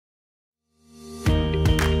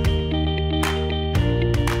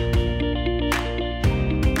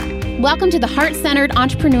Welcome to the Heart-Centered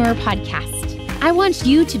Entrepreneur Podcast. I want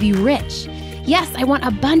you to be rich. Yes, I want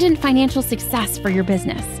abundant financial success for your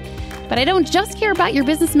business. But I don't just care about your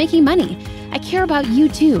business making money. I care about you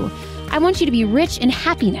too. I want you to be rich in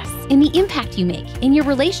happiness, in the impact you make, in your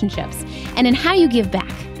relationships, and in how you give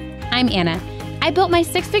back. I'm Anna. I built my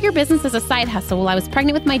six-figure business as a side hustle while I was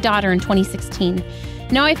pregnant with my daughter in 2016.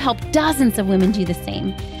 Now I've helped dozens of women do the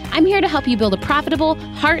same. I'm here to help you build a profitable,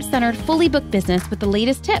 heart-centered, fully booked business with the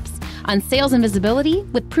latest tips on sales and visibility,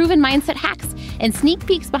 with proven mindset hacks, and sneak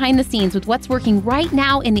peeks behind the scenes with what's working right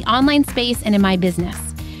now in the online space and in my business.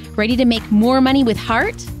 Ready to make more money with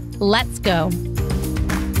heart? Let's go.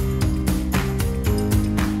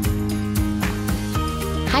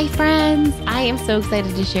 Hi, friends. I am so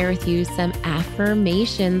excited to share with you some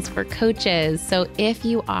affirmations for coaches. So if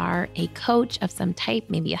you are a coach of some type,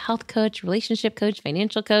 maybe a health coach, relationship coach,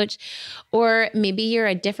 financial coach, or maybe you're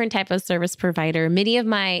a different type of service provider,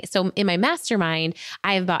 so in my mastermind,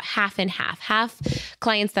 I have about half and half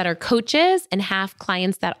clients that are coaches and half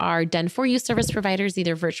clients that are done for you service providers,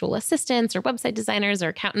 either virtual assistants or website designers or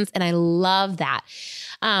accountants. And I love that.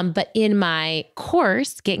 But in my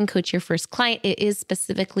course, Get and Coach Your First Client, it is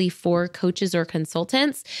specifically for coaches or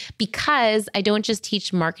consultants because I don't just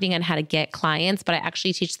teach marketing on how to get clients, but I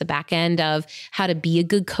actually teach the back end of how to be a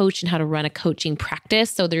good coach and how to run a coaching practice.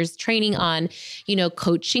 So there's training on,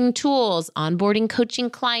 coaching tools, onboarding coaching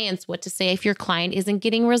clients, what to say if your client isn't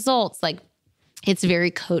getting results, it's very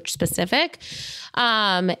coach specific.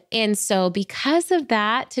 And so because of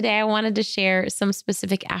that, today I wanted to share some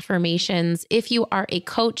specific affirmations. If you are a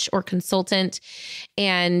coach or consultant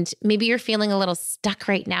and maybe you're feeling a little stuck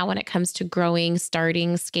right now when it comes to growing,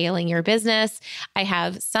 starting, scaling your business, I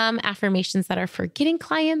have some affirmations that are for getting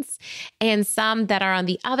clients and some that are on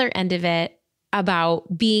the other end of it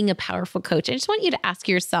about being a powerful coach. I just want you to ask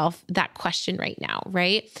yourself that question right now,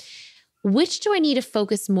 right? Which do I need to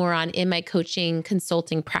focus more on in my coaching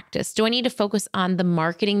consulting practice? Do I need to focus on the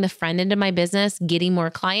marketing, the front end of my business, getting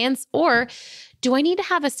more clients? Or do I need to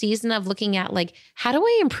have a season of looking at how do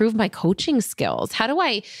I improve my coaching skills? How do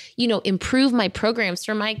I, improve my programs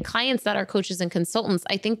for my clients that are coaches and consultants?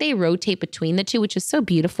 I think they rotate between the two, which is so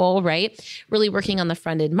beautiful, right? Really working on the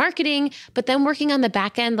front end marketing, but then working on the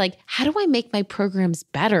back end, how do I make my programs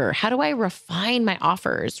better? How do I refine my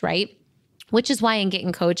offers, right? Which is why in Get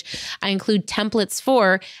and Coach, I include templates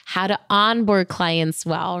for how to onboard clients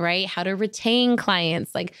well, right? How to retain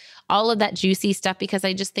clients, all of that juicy stuff, because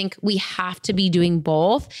I just think we have to be doing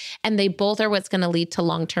both. And they both are what's going to lead to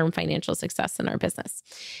long-term financial success in our business.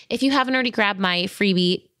 If you haven't already grabbed my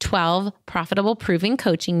freebie, 12 profitable proven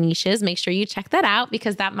coaching niches, make sure you check that out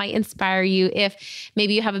because that might inspire you. If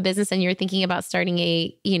maybe you have a business and you're thinking about starting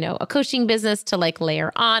a coaching business to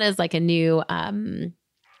layer on as a new,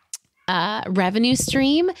 revenue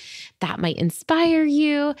stream, that might inspire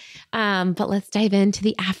you. But let's dive into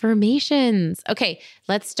the affirmations. Okay,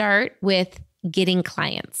 let's start with getting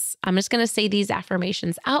clients. I'm just going to say these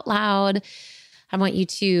affirmations out loud. I want you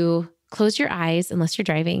to close your eyes unless you're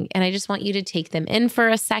driving, and I just want you to take them in for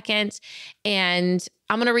a second. And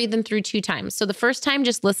I'm going to read them through 2 times. So the first time,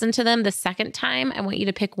 just listen to them. The second time, I want you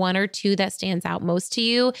to pick 1 or 2 that stands out most to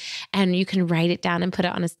you, and you can write it down and put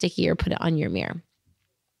it on a sticky or put it on your mirror.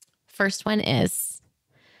 First one is,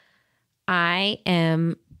 I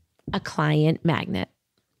am a client magnet.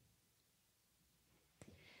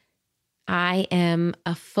 I am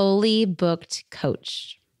a fully booked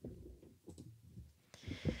coach.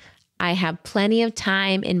 I have plenty of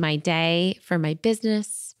time in my day for my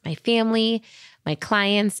business, my family, my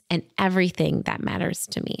clients, and everything that matters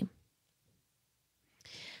to me.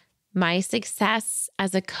 My success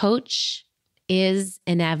as a coach is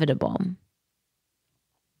inevitable.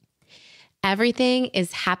 Everything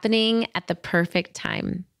is happening at the perfect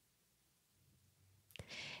time.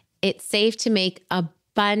 It's safe to make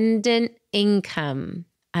abundant income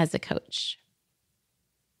as a coach.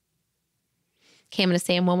 Okay, I'm going to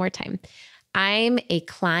say them one more time. I'm a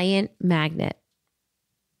client magnet.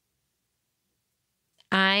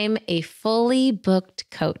 I'm a fully booked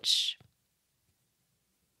coach.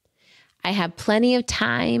 I have plenty of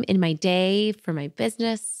time in my day for my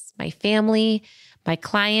business, my family, my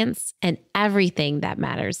clients, and everything that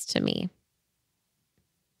matters to me.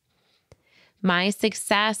 My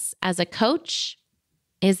success as a coach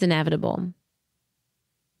is inevitable.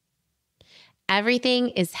 Everything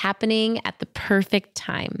is happening at the perfect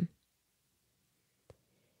time.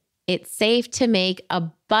 It's safe to make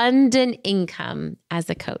abundant income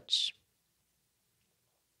as a coach.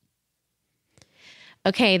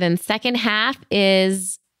 Okay, then second half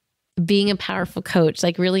is being a powerful coach,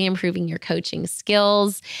 like really improving your coaching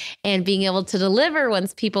skills and being able to deliver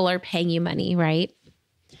once people are paying you money, right?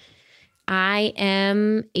 I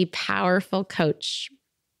am a powerful coach.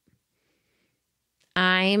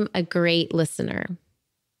 I'm a great listener.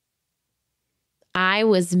 I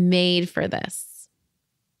was made for this.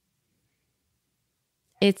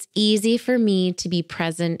 It's easy for me to be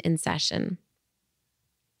present in session.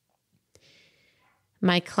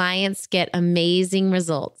 My clients get amazing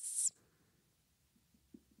results.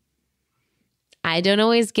 I don't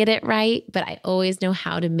always get it right, but I always know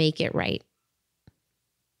how to make it right.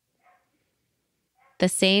 The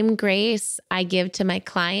same grace I give to my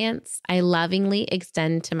clients, I lovingly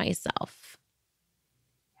extend to myself.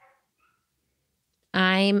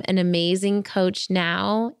 I'm an amazing coach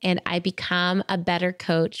now, and I become a better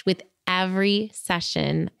coach with every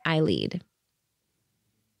session I lead.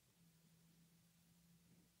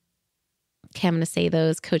 Okay, I'm going to say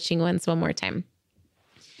those coaching ones one more time.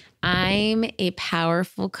 I'm a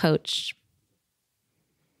powerful coach.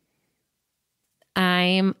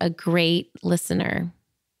 I'm a great listener.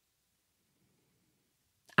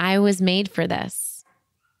 I was made for this.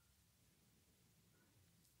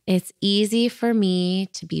 It's easy for me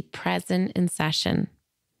to be present in session.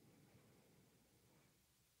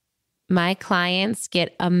 My clients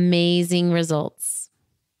get amazing results.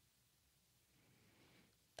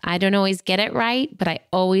 I don't always get it right, but I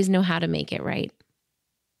always know how to make it right.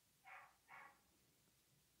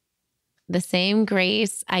 The same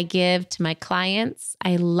grace I give to my clients,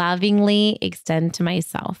 I lovingly extend to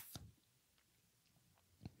myself.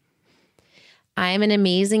 I'm an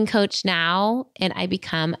amazing coach now, and I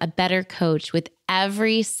become a better coach with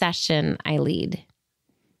every session I lead.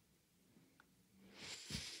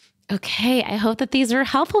 Okay, I hope that these were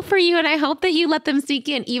helpful for you, and I hope that you let them sink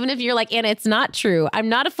in, even if you're like, Anna, it's not true. I'm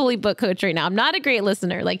not a fully booked coach right now. I'm not a great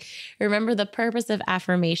listener. Like, remember, the purpose of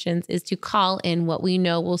affirmations is to call in what we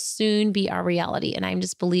know will soon be our reality. And I'm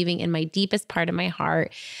just believing in my deepest part of my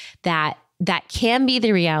heart that can be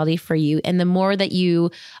the reality for you. And the more that you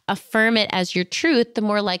affirm it as your truth, the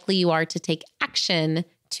more likely you are to take action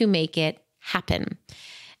to make it happen.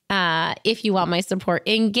 If you want my support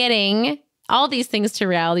in getting all these things to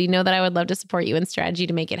reality, know that I would love to support you in strategy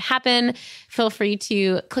to make it happen. Feel free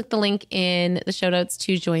to click the link in the show notes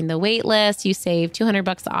to join the wait list. You save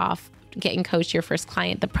 $200 off getting coached your first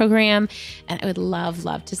client, the program. And I would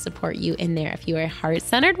love to support you in there. If you are a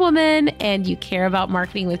heart-centered woman and you care about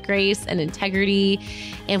marketing with grace and integrity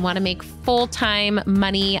and want to make full-time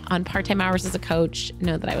money on part-time hours as a coach,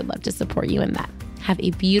 know that I would love to support you in that. Have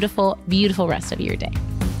a beautiful, beautiful rest of your day.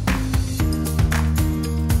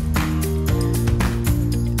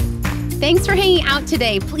 Thanks for hanging out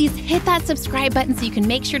today. Please hit that subscribe button so you can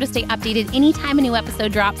make sure to stay updated anytime a new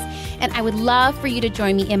episode drops. And I would love for you to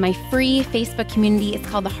join me in my free Facebook community. It's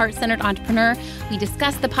called The Heart-Centered Entrepreneur. We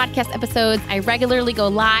discuss the podcast episodes. I regularly go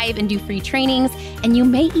live and do free trainings. And you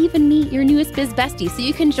may even meet your newest biz bestie. So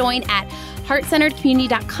you can join at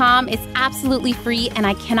heartcenteredcommunity.com. It's absolutely free, and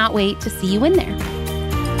I cannot wait to see you in there.